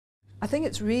I think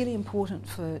it's really important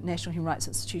for national human rights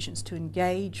institutions to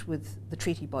engage with the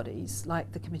treaty bodies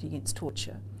like the Committee Against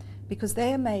Torture, because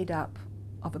they are made up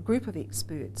of a group of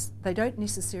experts. They don't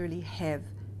necessarily have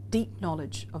deep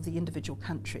knowledge of the individual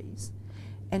countries,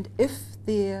 and if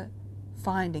their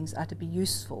findings are to be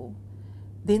useful,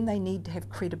 then they need to have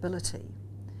credibility.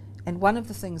 And one of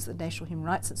the things that the National Human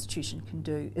Rights Institution can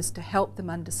do is to help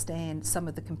them understand some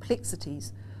of the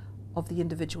complexities of the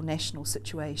individual national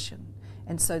situation,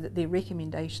 and so that their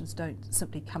recommendations don't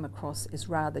simply come across as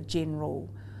rather general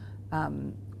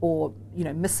or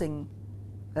missing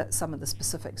some of the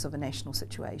specifics of a national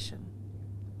situation.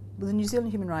 With the New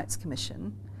Zealand Human Rights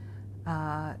Commission,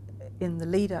 in the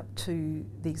lead up to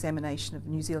the examination of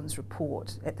New Zealand's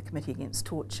report at the Committee Against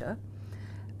Torture,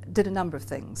 did a number of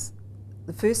things.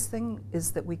 The first thing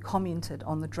is that we commented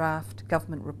on the draft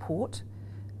government report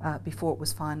before it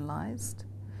was finalised.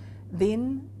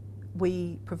 Then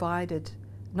we provided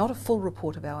not a full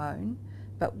report of our own,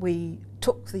 but we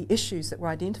took the issues that were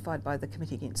identified by the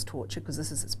Committee Against Torture, because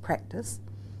this is its practice,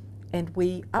 and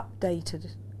we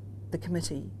updated the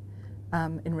committee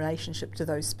in relationship to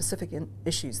those specific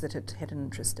issues that it had an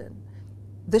interest in.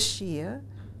 This year,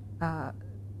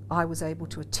 I was able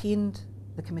to attend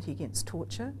the Committee Against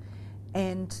Torture,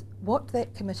 and what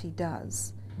that committee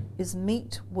does is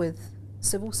meet with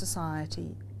civil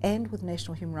society and with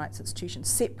national human rights institutions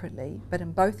separately, but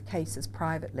in both cases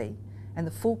privately, and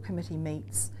the full committee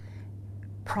meets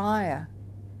prior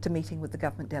to meeting with the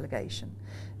government delegation.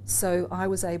 So I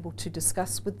was able to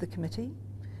discuss with the committee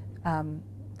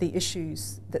the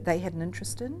issues that they had an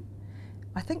interest in.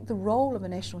 I think the role of a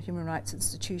national human rights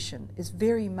institution is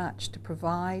very much to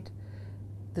provide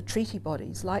the treaty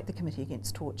bodies, like the Committee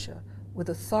Against Torture, with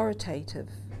authoritative,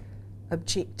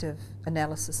 objective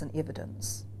analysis and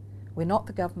evidence. We're not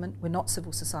the government, we're not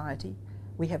civil society.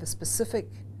 We have a specific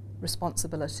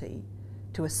responsibility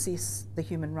to assess the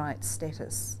human rights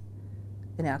status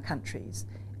in our countries,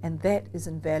 and that is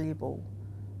invaluable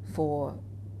for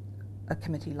a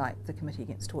committee like the Committee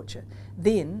Against Torture.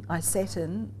 Then I sat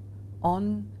in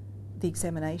on the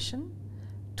examination,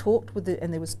 talked with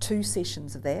and there was 2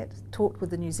 sessions of that, talked with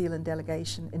the New Zealand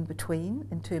delegation in between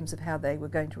in terms of how they were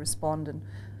going to respond and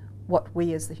what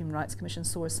we as the Human Rights Commission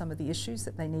saw as some of the issues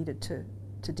that they needed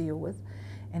to deal with.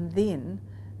 And then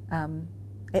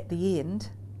at the end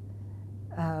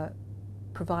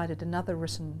provided another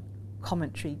written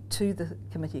commentary to the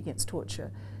Committee Against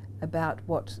Torture about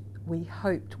what we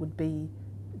hoped would be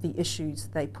the issues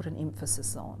they put an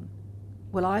emphasis on.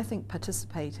 Well, I think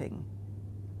participating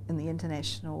in the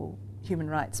international human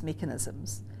rights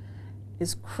mechanisms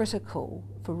is critical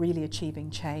for really achieving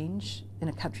change in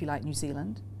a country like New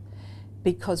Zealand,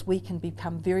 because we can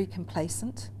become very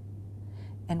complacent,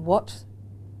 and what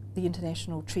the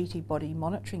international treaty body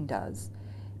monitoring does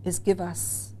is give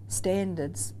us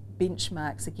standards,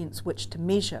 benchmarks against which to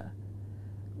measure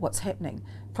what's happening.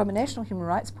 From a national human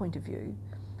rights point of view,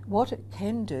 what it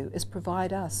can do is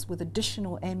provide us with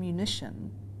additional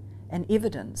ammunition and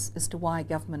evidence as to why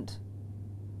government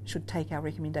should take our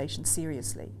recommendations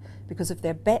seriously. Because if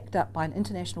they're backed up by an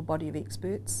international body of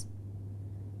experts,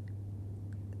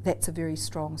 that's a very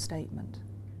strong statement.